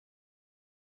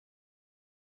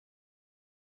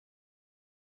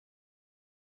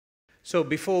So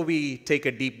before we take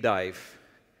a deep dive,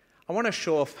 I want a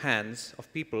show of hands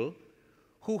of people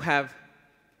who have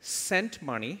sent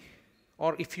money,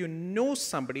 or if you know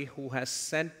somebody who has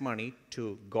sent money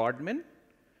to godmen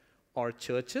or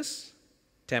churches,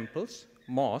 temples,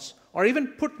 mosques, or even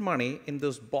put money in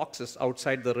those boxes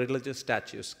outside the religious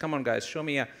statues. Come on, guys, show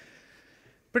me a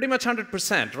pretty much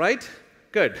 100%, right?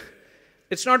 Good.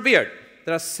 It's not weird.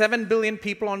 There are 7 billion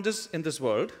people in this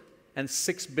world, and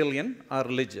 6 billion are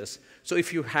religious. So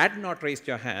if you had not raised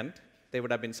your hand, there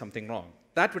would have been something wrong.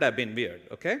 That would have been weird,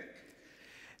 okay?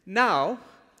 Now,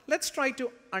 let's try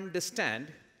to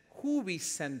understand who we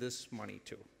send this money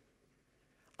to.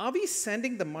 Are we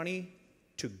sending the money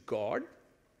to God,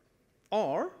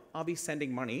 or are we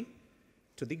sending money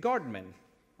to the godmen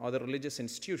or the religious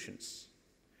institutions?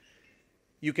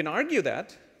 You can argue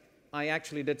that I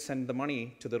actually did send the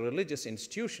money to the religious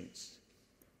institutions.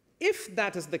 If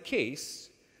that is the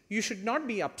case, you should not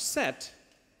be upset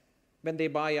when they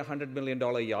buy a $100 million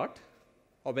yacht,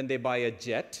 or when they buy a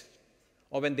jet,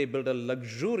 or when they build a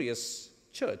luxurious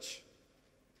church.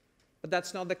 But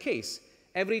that's not the case.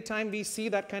 Every time we see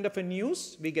that kind of a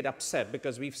news, we get upset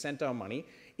because we've sent our money,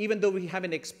 even though we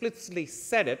haven't explicitly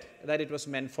said it, that it was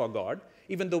meant for God,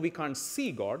 even though we can't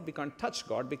see God, we can't touch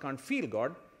God, we can't feel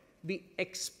God, we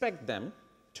expect them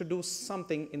to do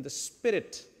something in the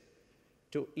spirit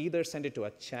to either send it to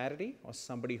a charity or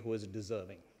somebody who is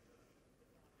deserving.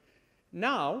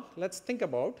 Now, let's think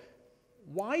about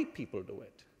why people do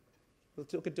it.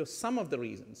 Let's look into some of the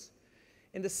reasons.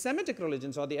 In the Semitic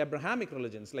religions or the Abrahamic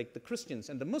religions, like the Christians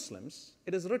and the Muslims,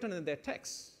 it is written in their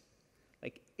texts.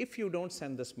 Like, if you don't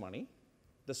send this money,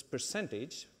 this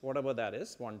percentage, whatever that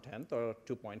is, 1/10 or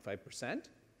 2.5%,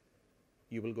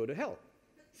 you will go to hell.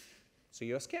 So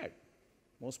you're scared.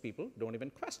 Most people don't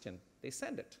even question. They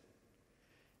send it.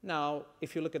 Now,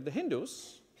 if you look at the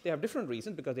Hindus, they have different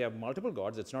reasons because they have multiple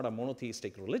gods. It's not a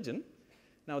monotheistic religion.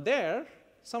 Now there,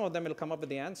 some of them will come up with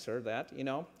the answer that,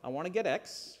 I want to get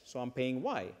X, so I'm paying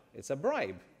Y. It's a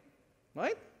bribe,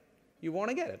 right? You want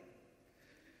to get it.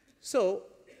 So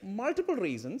multiple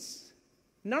reasons.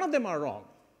 None of them are wrong.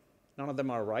 None of them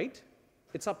are right.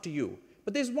 It's up to you.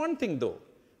 But there's one thing, though.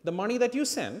 The money that you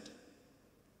send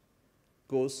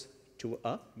goes to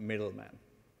a middleman.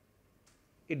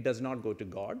 It does not go to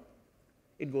God.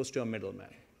 It goes to a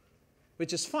middleman,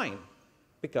 which is fine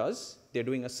because they're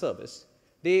doing a service.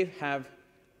 They have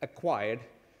acquired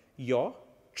your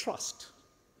trust.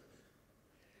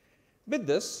 With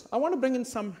this, I want to bring in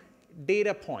some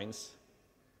data points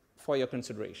for your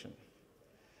consideration.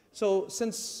 So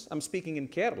since I'm speaking in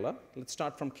Kerala, let's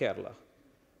start from Kerala,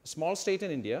 a small state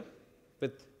in India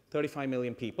with 35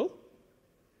 million people.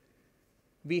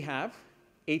 We have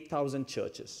 8,000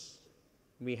 churches.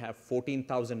 We have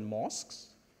 14,000 mosques.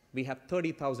 We have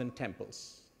 30,000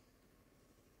 temples.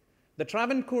 The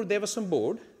Travancore Devasam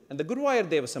Board and the Guruvayur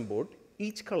Devasam Board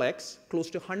each collects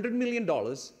close to $100 million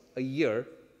a year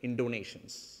in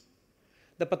donations.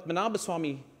 The Padmanabha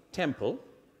Swami Temple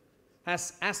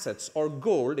has assets or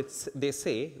gold, they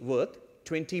say, worth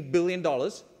 $20 billion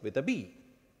with a B.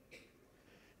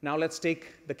 Now let's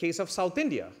take the case of South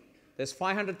India. There's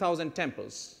 500,000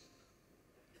 temples.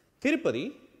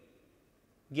 Tirupati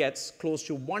gets close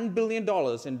to $1 billion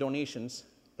in donations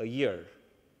a year.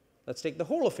 Let's take the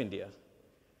whole of India.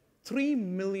 3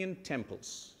 million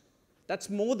temples. That's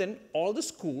more than all the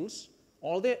schools,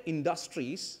 all their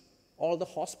industries, all the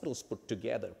hospitals put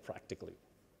together practically.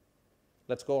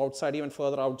 Let's go outside, even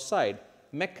further outside.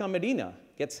 Mecca, Medina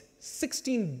gets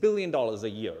 $16 billion a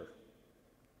year.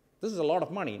 This is a lot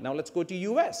of money. Now let's go to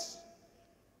US.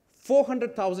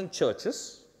 400,000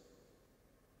 churches,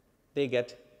 they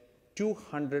get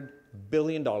 $200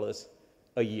 billion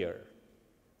a year.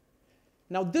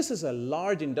 Now this is a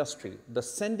large industry, the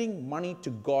sending money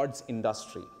to God's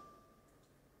industry.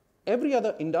 Every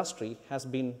other industry has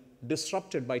been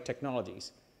disrupted by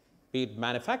technologies, be it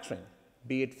manufacturing,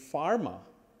 be it pharma,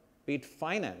 be it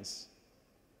finance.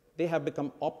 They have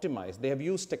become optimized. They have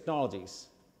used technologies.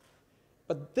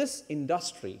 But this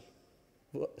industry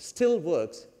still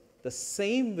works the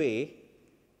same way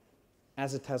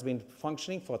as it has been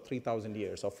functioning for 3,000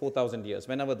 years or 4,000 years,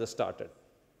 whenever this started.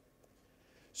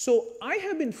 So I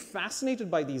have been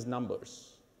fascinated by these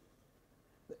numbers.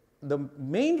 The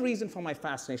main reason for my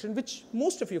fascination, which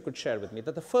most of you could share with me,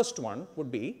 that the first one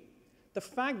would be the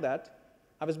fact that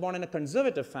I was born in a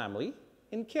conservative family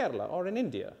in Kerala or in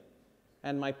India,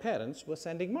 and my parents were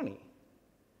sending money.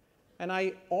 And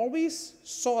I always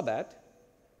saw that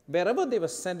wherever they were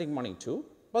sending money to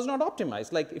was not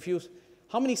optimized. Like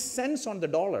how many cents on the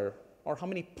dollar or how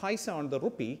many paisa on the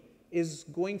rupee is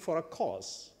going for a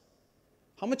cause?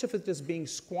 how much of it is being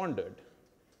squandered?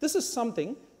 This is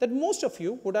something that most of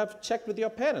you would have checked with your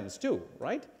parents too,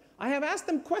 right? I have asked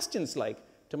them questions like,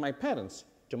 to my parents,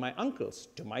 to my uncles,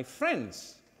 to my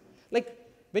friends. Like,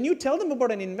 when you tell them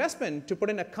about an investment to put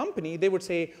in a company, they would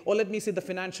say, oh, let me see the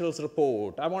financials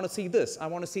report. I want to see this. I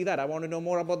want to see that. I want to know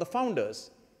more about the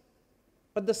founders.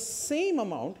 But the same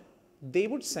amount they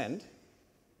would send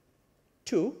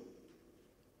to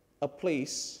a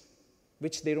place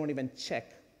which they don't even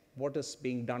check what is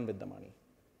being done with the money.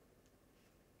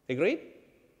 Agreed?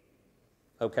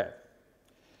 Okay.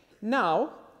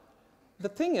 Now, the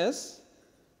thing is,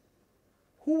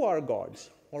 who are gods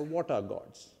or what are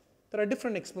gods? There are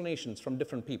different explanations from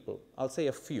different people. I'll say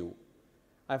a few.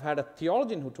 I've had a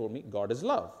theologian who told me God is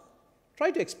love.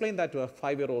 Try to explain that to a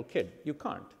 5-year-old kid. You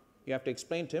can't. You have to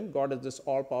explain to him God is this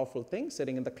all-powerful thing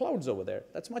sitting in the clouds over there.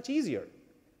 That's much easier.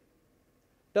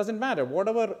 Doesn't matter,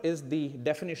 whatever the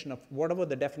definition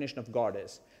of God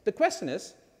is. The question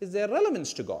is there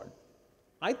relevance to God?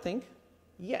 I think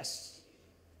yes,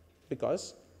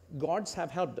 because gods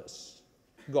have helped us.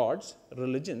 Gods,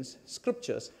 religions,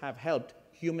 scriptures have helped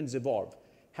humans evolve,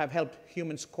 have helped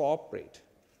humans cooperate.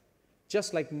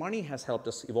 Just like money has helped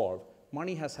us evolve,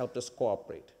 money has helped us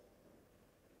cooperate.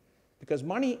 Because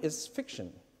money is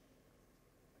fiction.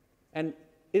 And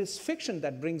it is fiction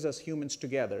that brings us humans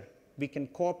together. We can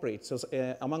cooperate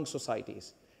among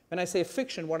societies. When I say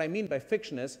fiction, what I mean by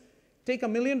fiction is take $1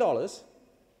 million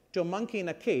to a monkey in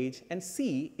a cage and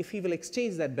see if he will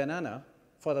exchange that banana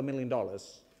for the $1 million.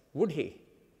 Would he?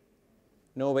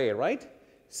 No way, right?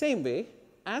 Same way,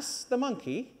 ask the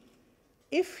monkey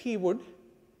if he would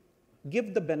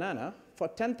give the banana for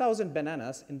 10,000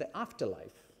 bananas in the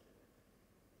afterlife.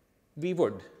 We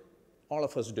would. All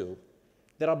of us do.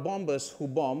 There are bombers who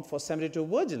bomb for 72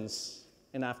 virgins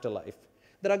in afterlife.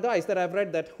 There are guys that I've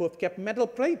read that who have kept metal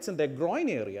plates in their groin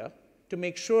area to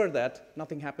make sure that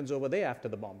nothing happens over there after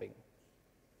the bombing.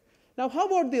 Now, how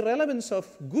about the relevance of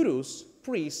gurus,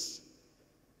 priests,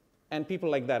 and people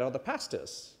like that, or the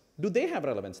pastors? Do they have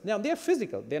relevance? Now, they're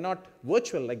physical. They're not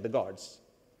virtual like the gods.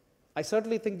 I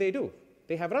certainly think they do.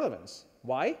 They have relevance.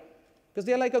 Why? Because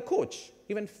they're like a coach.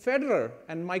 Even Federer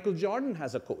and Michael Jordan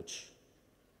has a coach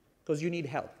because you need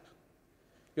help.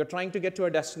 You're trying to get to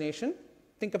a destination.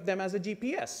 Think of them as a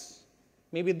GPS.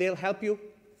 Maybe they'll help you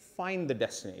find the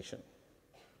destination.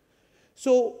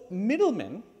 So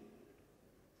middlemen,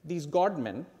 these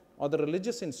godmen, or the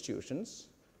religious institutions,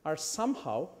 are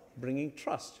somehow bringing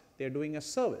trust. They're doing a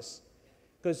service.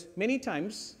 Because many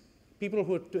times, people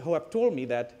who have told me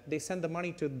that they send the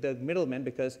money to the middlemen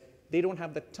because they don't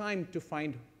have the time to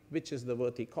find which is the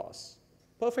worthy cause.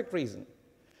 Perfect reason.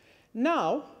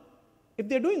 Now, if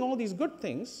they're doing all these good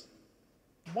things,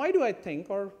 why do I think,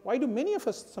 or why do many of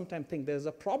us sometimes think there's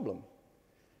a problem?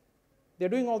 They're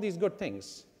doing all these good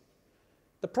things.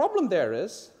 The problem there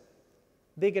is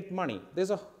they get money.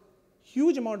 There's a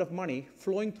huge amount of money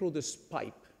flowing through this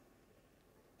pipe.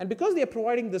 And because they are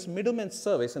providing this middleman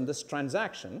service in this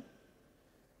transaction,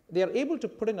 they are able to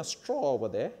put in a straw over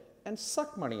there and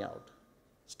suck money out.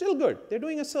 Still good. They're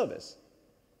doing a service.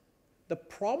 The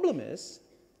problem is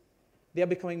they are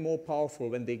becoming more powerful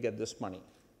when they get this money.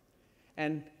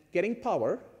 And getting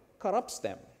power corrupts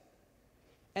them.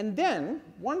 And then,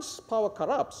 once power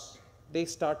corrupts, they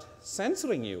start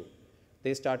censoring you.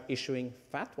 They start issuing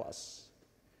fatwas.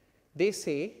 They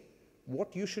say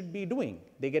what you should be doing.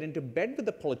 They get into bed with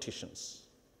the politicians.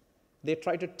 They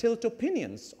try to tilt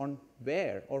opinions on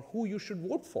where or who you should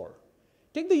vote for.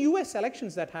 Take the US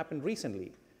elections that happened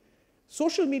recently.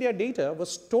 Social media data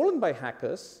was stolen by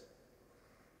hackers,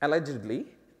 allegedly,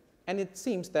 and it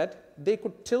seems that they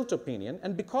could tilt opinion,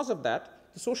 and because of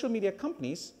that, the social media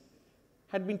companies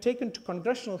had been taken to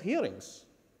congressional hearings.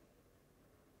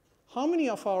 How many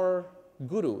of our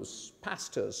gurus,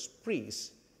 pastors,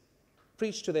 priests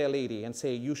preach to their lady and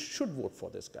say, you should vote for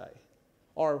this guy?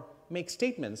 Or make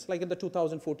statements, like in the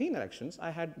 2014 elections,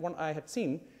 I had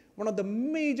seen one of the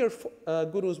major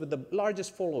gurus with the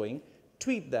largest following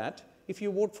tweet that if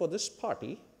you vote for this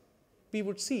party, we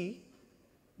would see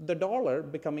the dollar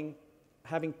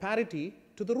having parity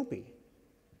to the rupee.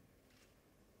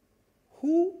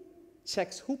 Who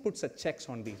puts a checks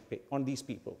on these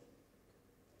people?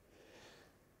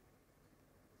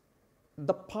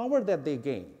 The power that they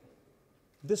gain,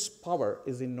 this power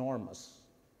is enormous.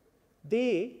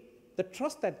 The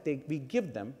trust that we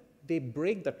give them, they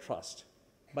break the trust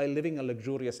by living a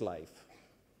luxurious life,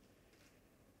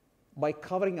 by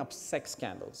covering up sex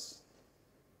scandals,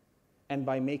 and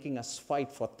by making us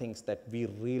fight for things that we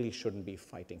really shouldn't be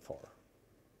fighting for.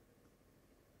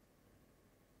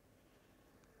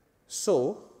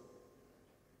 So,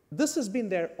 This has been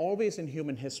there always in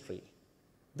human history.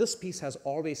 This piece has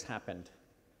always happened,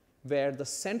 where the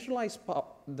centralized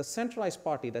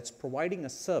party that's providing a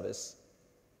service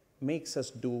makes us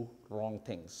do wrong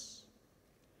things.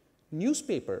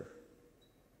 Newspaper,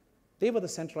 they were the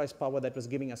centralized power that was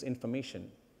giving us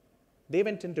information. They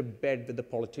went into bed with the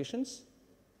politicians,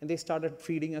 and they started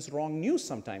feeding us wrong news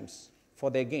sometimes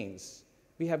for their gains.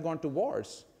 We have gone to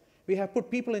wars. We have put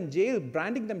people in jail,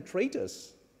 branding them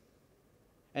traitors.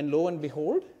 And lo and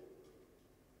behold,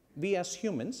 we as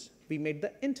humans, we made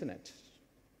the internet.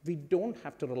 We don't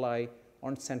have to rely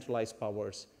on centralized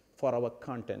powers for our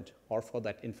content or for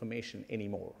that information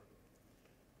anymore.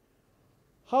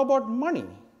 How about money?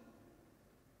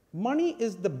 Money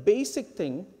is the basic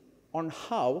thing on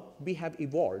how we have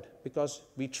evolved, because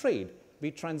we trade,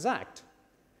 we transact,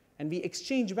 and we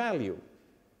exchange value.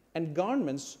 And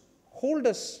governments hold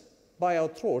us by our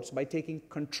throats by taking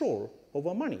control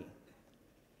over money.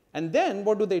 And then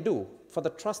what do? For the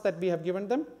trust that we have given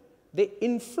them, they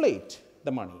inflate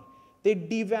the money. They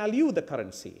devalue the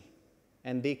currency,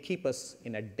 and they keep us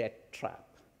in a debt trap.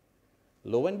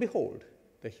 Lo and behold,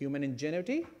 the human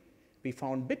ingenuity, we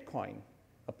found Bitcoin,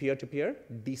 a peer-to-peer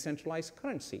decentralized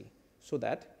currency, so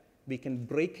that we can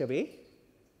break away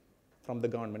from the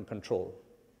government control.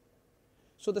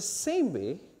 So the same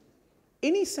way,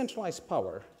 any centralized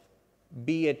power,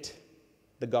 be it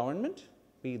the government,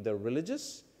 be it the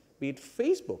religious, be it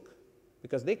Facebook,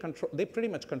 because they pretty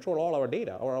much control all our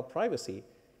data or our privacy.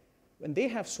 When they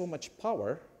have so much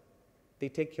power, they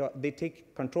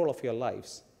take control of your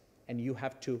lives, and you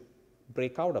have to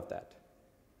break out of that.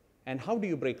 And how do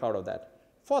you break out of that?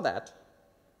 For that,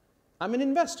 I'm an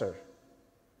investor.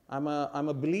 I'm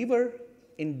a believer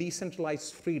in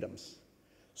decentralized freedoms.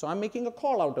 So I'm making a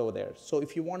call out over there. So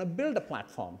if you want to build a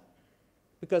platform,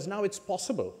 because now it's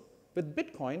possible. With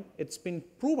Bitcoin, it's been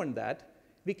proven that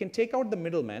we can take out the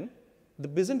middleman. The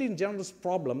Byzantine generalist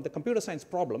problem, the computer science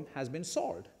problem, has been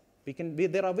solved.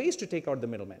 There are ways to take out the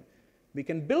middleman. We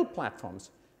can build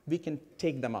platforms. We can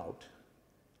take them out.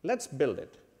 Let's build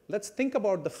it. Let's think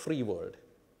about the free world.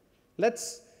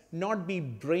 Let's not be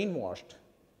brainwashed,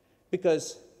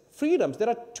 because freedoms, there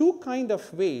are two kinds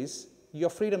of ways your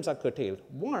freedoms are curtailed.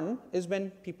 One is when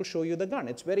people show you the gun.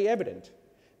 It's very evident.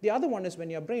 The other one is when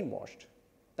you're brainwashed.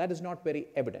 That is not very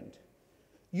evident.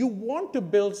 You want to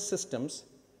build systems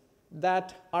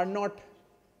that are not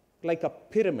like a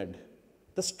pyramid.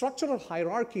 The structural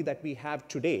hierarchy that we have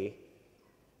today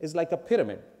is like a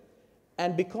pyramid.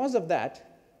 And because of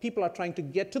that, people are trying to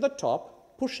get to the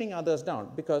top, pushing others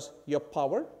down, because your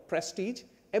power, prestige,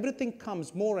 everything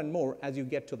comes more and more as you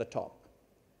get to the top.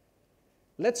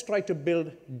 Let's try to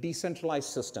build decentralized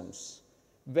systems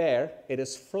where it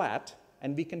is flat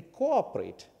and we can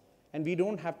cooperate and we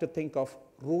don't have to think of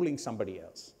ruling somebody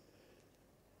else.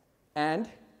 And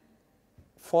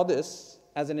for this,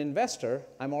 as an investor,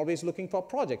 I'm always looking for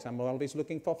projects. I'm always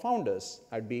looking for founders.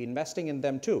 I'd be investing in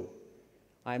them too.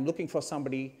 I'm looking for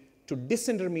somebody to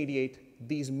disintermediate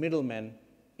these middlemen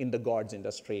in the gods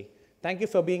industry. Thank you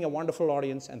for being a wonderful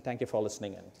audience, and thank you for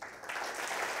listening in.